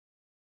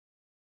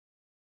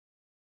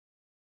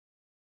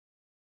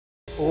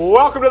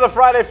Welcome to the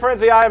Friday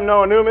Frenzy. I am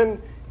Noah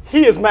Newman.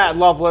 He is Matt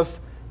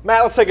Loveless.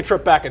 Matt, let's take a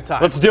trip back in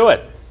time. Let's do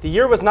it. The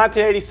year was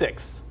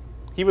 1986.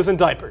 He was in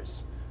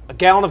diapers. A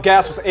gallon of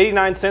gas was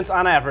 89 cents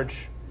on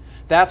average.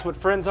 That's What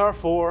Friends Are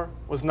For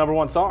was the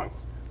 #1 song.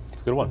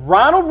 It's a good one.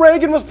 Ronald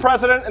Reagan was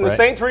president, and the Right.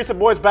 St. Teresa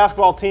boys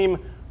basketball team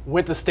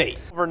went to state.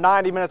 Over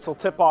 90 minutes till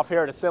tip-off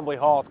here at Assembly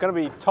Hall. It's going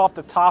to be tough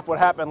to top what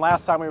happened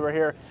last time we were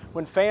here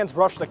when fans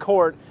rushed the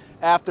court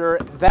after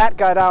that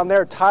guy down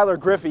there, Tyler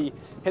Griffey,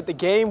 hit the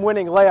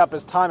game-winning layup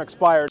as time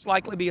expired. It's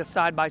likely be a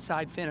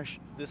side-by-side finish.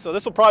 So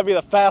this will probably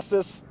be the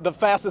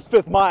fastest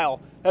fifth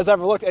mile has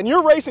ever looked. And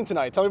you're racing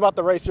tonight. Tell me about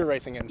the race you're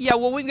racing in. Yeah,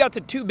 well, we've got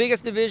the two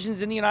biggest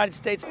divisions in the United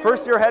States.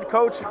 First-year head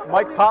coach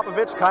Mike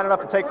Popovich, kind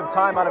enough to take some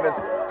time out of his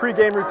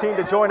pregame routine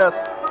to join us.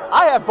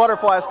 I have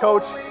Butterflies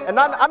coach, and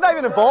I'm not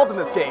even involved in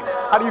this game.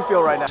 How do you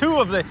feel right now? Two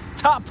of the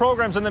top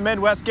programs in the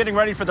Midwest getting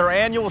ready for their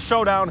annual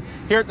showdown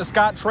here at the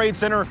Scott Trade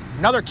Center.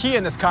 Another key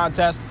in this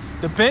contest,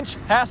 the bench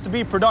has to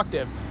be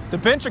productive. The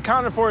bench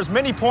accounted for as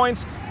many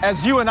points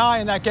as you and I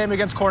in that game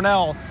against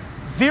Cornell.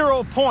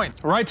 0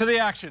 points. Right to the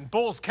action.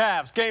 Bulls,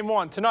 Cavs, game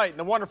one tonight in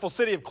the wonderful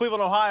city of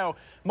Cleveland, Ohio.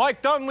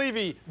 Mike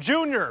Dunleavy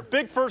Jr.,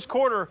 big first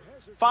quarter,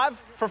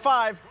 5 for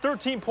 5,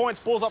 13 points.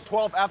 Bulls up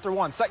 12 after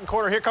one. Second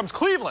quarter, here comes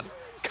Cleveland.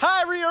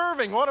 Kyrie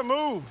Irving, what a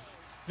move.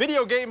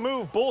 Video game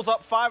move, Bulls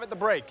up 5 at the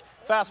break.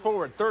 Fast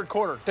forward, third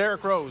quarter,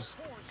 Derrick Rose.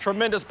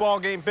 Tremendous ball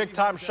game, big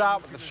time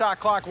shot with the shot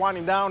clock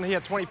winding down. He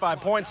had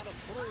 25 points.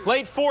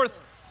 Late fourth,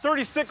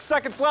 36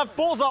 seconds left.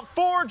 Bulls up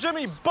 4.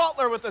 Jimmy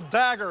Butler with the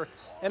dagger.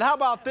 And how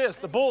about this?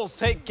 The Bulls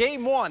take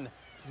game one,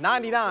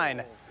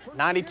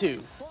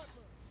 99-92.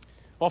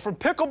 Well, from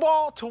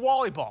pickleball to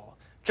volleyball,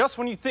 just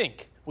when you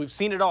think we've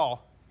seen it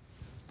all,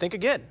 think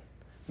again.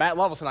 Matt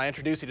Loveless and I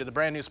introduce you to the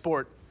brand new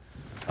sport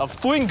of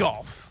fling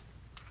golf.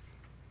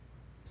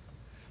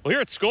 Well,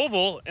 here at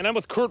Scoville, and I'm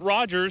with Kurt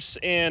Rogers,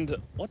 and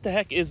what the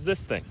heck is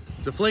this thing?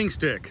 It's a fling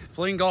stick.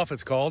 Fling golf,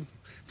 it's called.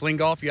 Fling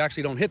golf, you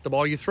actually don't hit the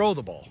ball, you throw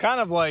the ball. Kind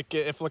of like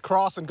if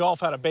lacrosse and golf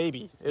had a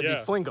baby, it'd be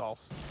fling golf.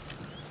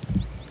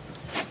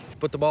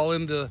 Put the ball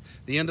into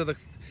the end of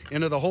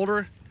the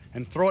holder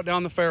and throw it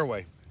down the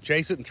fairway.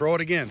 Chase it and throw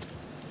it again.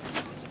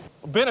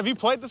 Ben, have you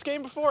played this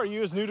game before? Are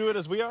you as new to it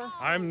as we are?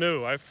 I'm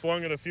new. I've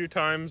flung it a few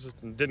times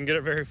and didn't get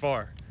it very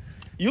far.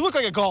 You look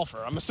like a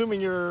golfer. I'm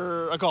assuming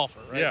you're a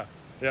golfer, right?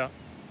 Yeah.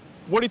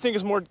 What do you think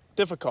is more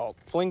difficult,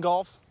 fling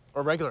golf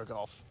or regular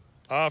golf?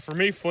 For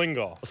me, fling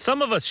golf.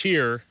 Some of us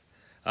here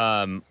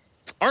aren't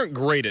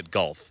great at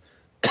golf.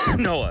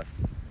 Noah.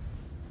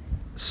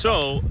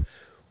 So,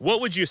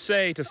 what would you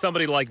say to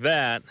somebody like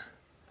that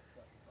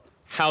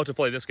how to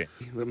play this game?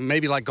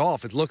 Maybe like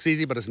golf, it looks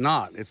easy, but it's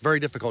not. It's very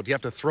difficult. You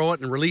have to throw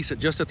it and release it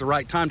just at the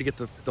right time to get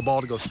the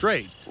ball to go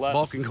straight. The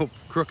ball can go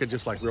crooked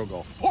just like real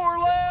golf.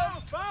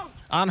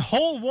 On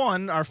hole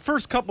one, our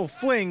first couple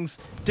flings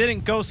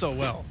didn't go so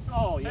well.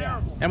 Oh,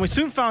 yeah. And we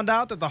soon found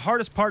out that the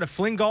hardest part of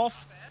fling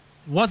golf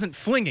wasn't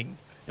flinging.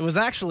 It was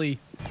actually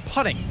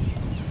putting.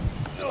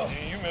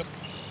 You missed.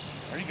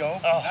 There you go.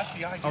 That's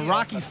the idea. A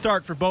rocky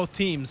start for both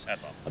teams.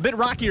 A bit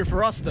rockier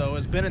for us, though,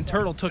 as Ben and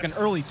Turtle took an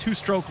early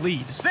 2-stroke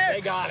lead.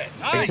 They got it.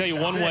 I can tell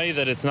you one way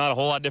that it's not a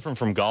whole lot different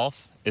from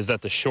golf is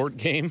that the short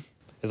game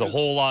is a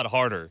whole lot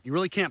harder. You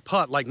really can't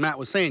putt like Matt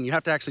was saying. You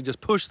have to actually just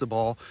push the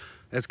ball.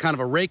 It's kind of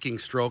a raking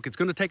stroke. It's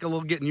going to take a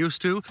little getting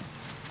used to.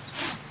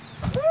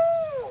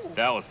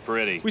 That was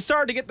pretty. We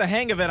started to get the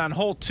hang of it on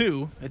hole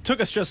 2. It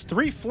took us just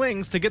 3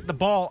 flings to get the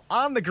ball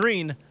on the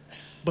green,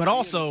 but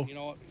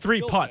also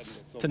 3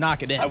 putts to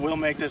knock it in. I will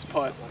make this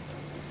putt.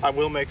 I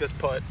will make this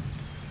putt.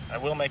 I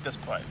will make this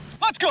putt.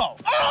 Let's go!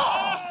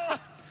 Oh!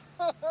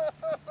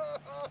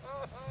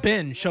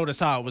 Ben showed us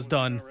how it was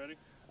done.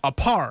 A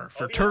par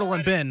for Turtle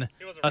and Ben,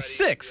 a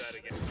 6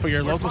 for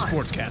your local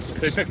sportscaster.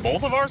 They picked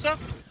both of ours up?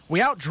 We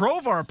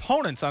outdrove our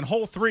opponents on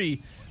hole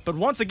 3, but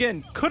once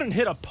again couldn't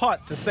hit a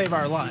putt to save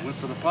our lives. Went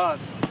for the putt.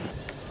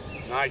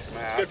 Nice,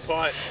 Matt. Good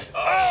putt.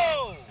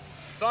 Oh!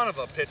 Son of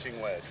a pitching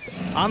wedge.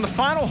 On the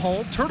final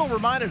hole, Turtle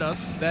reminded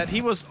us that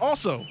he was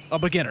also a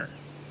beginner.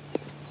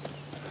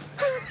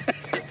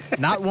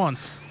 Not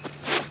once,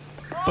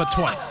 but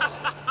twice.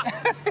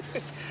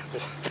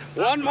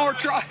 One more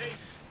try.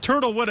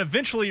 Turtle would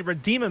eventually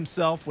redeem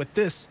himself with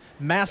this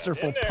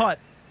masterful putt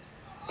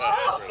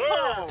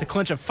to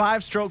clinch a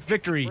 5-stroke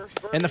victory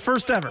in the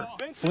first ever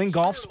Fling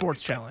Golf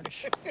Sports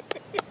Challenge.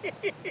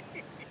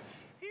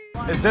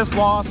 Is this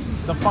loss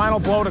the final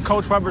blow to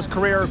Coach Weber's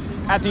career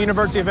at the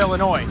University of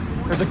Illinois?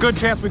 There's a good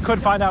chance we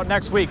could find out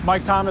next week.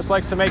 Mike Thomas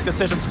likes to make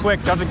decisions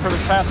quick, judging from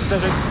his past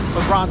decisions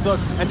with Ron Zook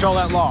and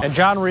Jolette Law. And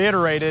John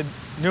reiterated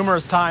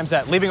numerous times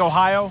that leaving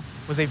Ohio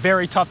was a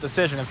very tough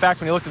decision. In fact,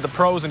 when he looked at the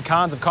pros and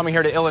cons of coming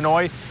here to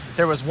Illinois,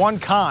 there was one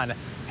con,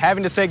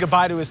 having to say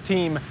goodbye to his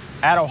team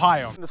at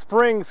Ohio. The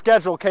spring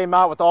schedule came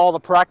out with all the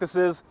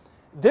practices.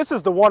 This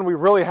is the one we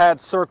really had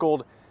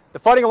circled. The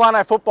Fighting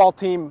Illini football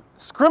team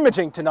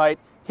scrimmaging tonight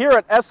here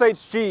at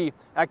SHG.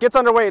 It gets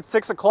underway at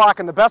 6 o'clock,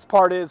 and the best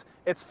part is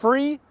it's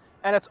free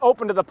and it's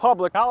open to the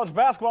public. College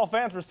basketball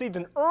fans received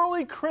an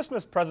early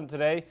Christmas present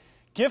today,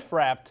 gift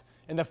wrapped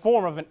in the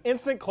form of an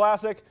instant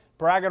classic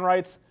bragging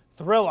rights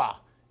Thrilla,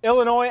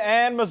 Illinois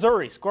and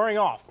Missouri squaring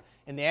off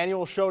in the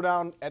annual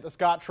showdown at the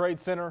Scott Trade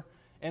Center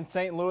in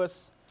St.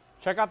 Louis.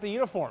 Check out the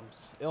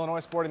uniforms. Illinois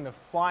sporting the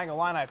Flying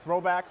Illini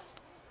throwbacks.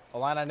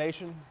 Illini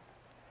Nation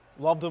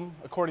loved them,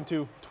 according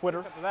to Twitter.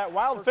 After that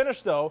wild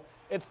finish, though,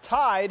 it's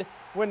tied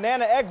when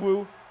Nana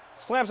Egwu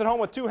slams it home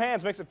with two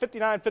hands, makes it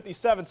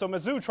 59-57. So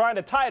Mizzou trying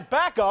to tie it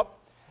back up,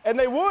 and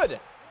they would.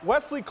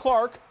 Wesley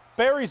Clark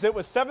buries it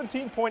with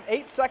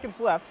 17.8 seconds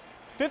left.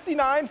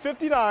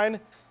 59-59.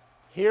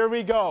 Here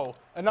we go.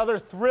 Another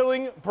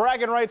thrilling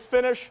bragging rights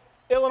finish.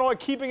 Illinois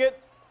keeping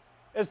it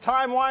as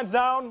time winds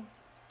down.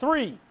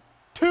 3,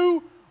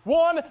 2,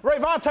 1.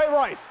 Rayvonte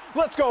Rice,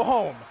 let's go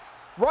home.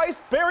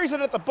 Rice buries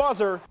it at the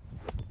buzzer.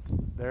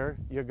 There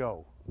you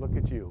go. Look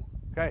at you.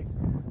 Okay,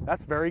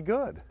 that's very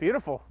good.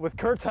 Beautiful, with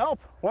Kurt's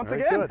help, once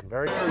Very again. good.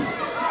 Very good.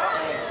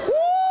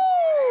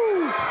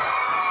 Woo!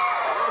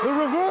 The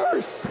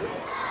reverse.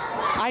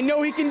 I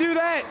know he can do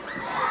that.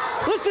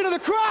 Listen to the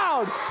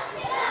crowd.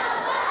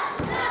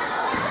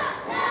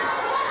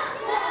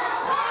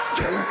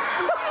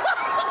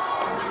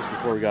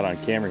 Before we got on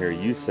camera here,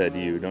 you said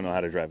you don't know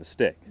how to drive a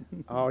stick.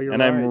 Oh, you're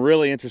and right. I'm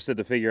really interested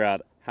to figure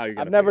out how you're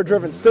going to. I've never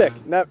driven stick,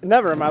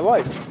 never in my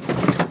life.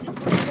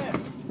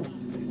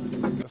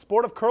 The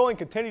sport of curling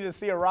continued to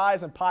see a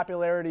rise in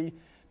popularity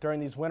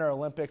during these Winter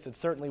Olympics. It's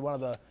certainly one of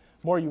the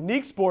more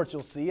unique sports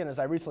you'll see, and as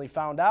I recently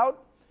found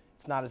out,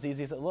 it's not as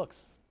easy as it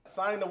looks.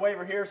 Signing the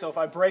waiver here, so if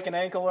I break an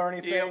ankle or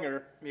anything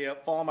or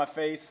fall on my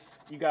face,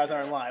 you guys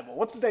aren't liable.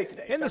 What's the date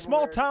today? In the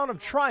small town of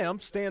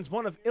Triumph stands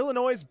one of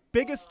Illinois'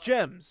 biggest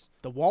gems,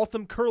 the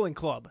Waltham Curling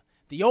Club,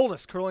 the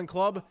oldest curling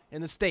club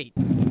in the state.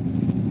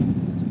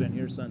 It's been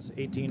here since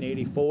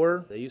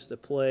 1884. They used to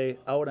play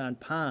out on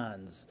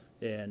ponds,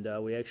 and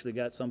we actually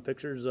got some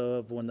pictures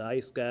of when the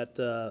ice got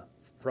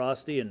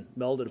frosty and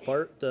melted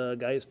apart.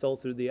 Guys fell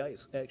through the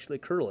ice, actually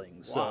curling.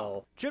 Wow.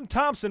 So Jim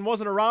Thompson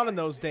wasn't around in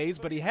those days,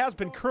 but he has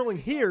been curling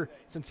here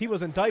since he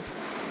was in diapers.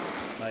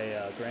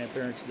 my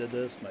grandparents did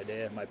this.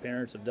 My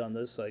parents have done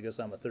this. So I guess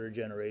I'm a third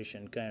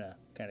generation kind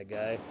of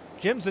guy.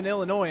 Jim's an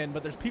Illinoisan,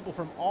 but there's people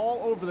from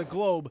all over the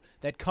globe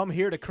that come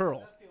here to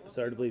curl. It's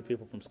hard to believe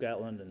people from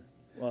Scotland and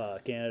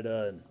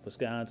Canada and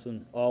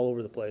Wisconsin, all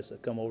over the place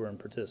that come over and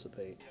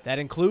participate. That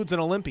includes an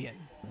Olympian.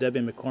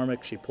 Debbie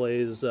McCormick, she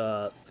plays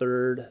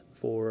third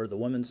for the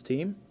women's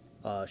team.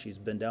 She's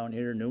been down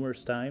here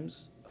numerous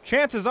times.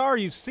 Chances are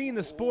you've seen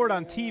the sport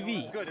on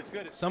TV.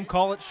 Some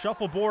call it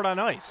shuffleboard on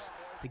ice.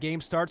 The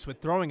game starts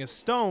with throwing a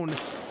stone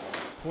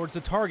towards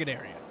the target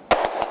area.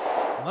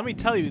 And let me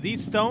tell you,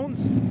 these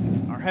stones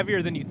are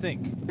heavier than you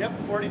think.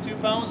 Yep, 42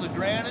 pounds of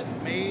granite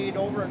made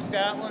over in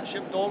Scotland,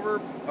 shipped over,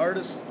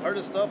 hardest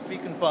stuff you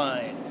can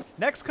find.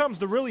 Next comes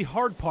the really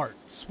hard part,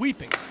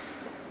 sweeping.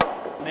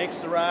 Makes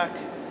the rock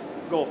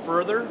go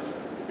further.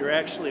 You're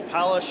actually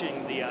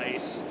polishing the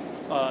ice,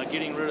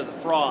 getting rid of the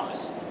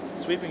frost.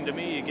 Sweeping, to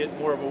me, you get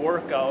more of a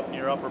workout in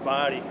your upper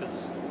body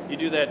because you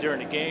do that during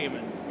the game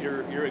and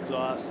you're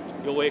exhausted.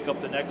 You'll wake up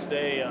the next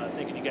day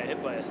thinking you got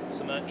hit by a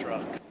cement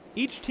truck.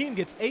 Each team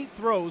gets 8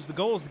 throws. The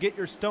goal is to get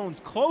your stones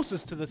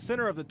closest to the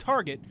center of the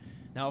target.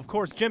 Now, of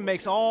course, Jim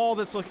makes all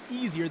this look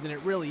easier than it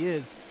really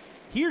is.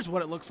 Here's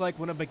what it looks like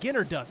when a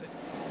beginner does it.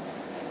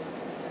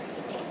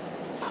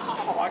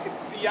 Oh, I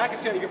can see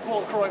how you can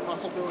pull a groin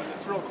muscle doing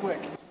this real quick.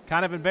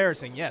 Kind of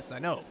embarrassing, yes, I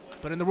know.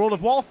 But in the world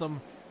of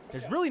Waltham,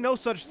 there's really no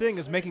such thing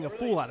as making a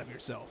fool out of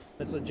yourself.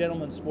 It's a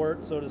gentleman's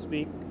sport, so to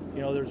speak.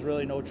 You know, there's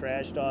really no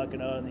trash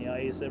talking out on the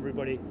ice.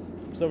 Everybody,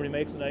 if somebody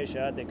makes a nice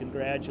shot, they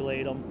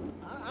congratulate them.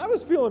 I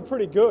was feeling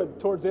pretty good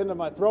towards the end of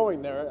my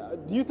throwing there.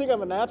 Do you think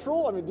I'm a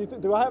natural? I mean,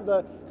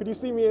 could you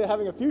see me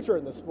having a future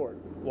in this sport?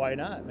 Why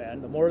not,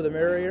 man? The more the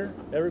merrier.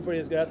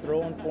 Everybody's got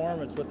throwing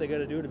form. It's what they got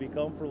to do to be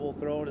comfortable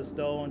throwing a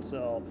stone.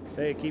 So,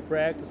 hey, keep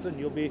practicing.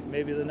 You'll be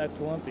maybe the next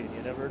Olympian.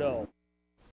 You never know.